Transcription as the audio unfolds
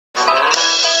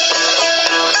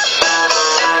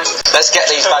Let's get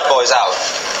these bad boys out.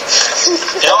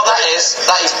 You know what that is?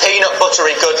 That is peanut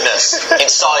buttery goodness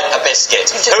inside a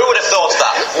biscuit. Who would have thought of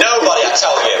that? Nobody, I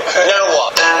tell you. No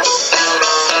one.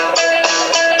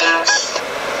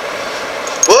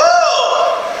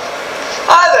 Whoa!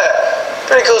 Hi there.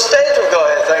 Pretty cool stage we've got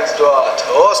here, thanks to our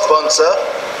tour sponsor.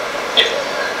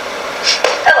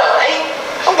 Hello, mate.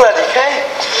 I'm glad you came.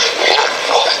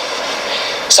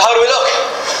 So how do we look?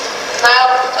 Now,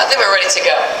 I think we're ready to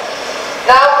go.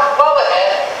 Now, while we're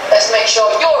here, let's make sure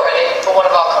you're ready for one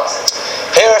of our concerts.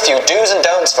 Here are a few do's and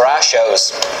don'ts for our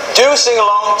shows. Do sing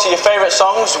along to your favourite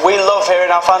songs. We love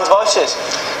hearing our fans' voices.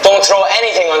 Don't throw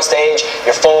anything on stage,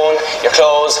 your phone, your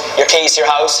clothes, your keys to your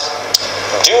house.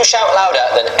 Do shout louder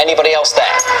than anybody else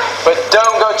there. But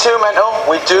don't go too mental.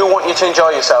 We do want you to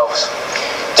enjoy yourselves.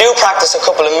 Do practice a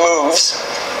couple of moves.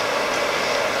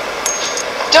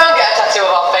 Don't get a tattoo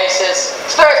of our faces.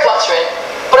 It's very flattering,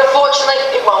 but unfortunately,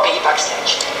 it won't get you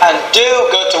backstage. And do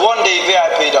go to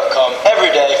 1dvip.com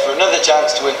every day for another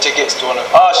chance to win tickets to one of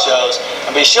our shows.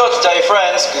 And be sure to tell your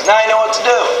friends, because now you know what to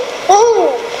do.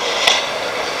 Woohoo!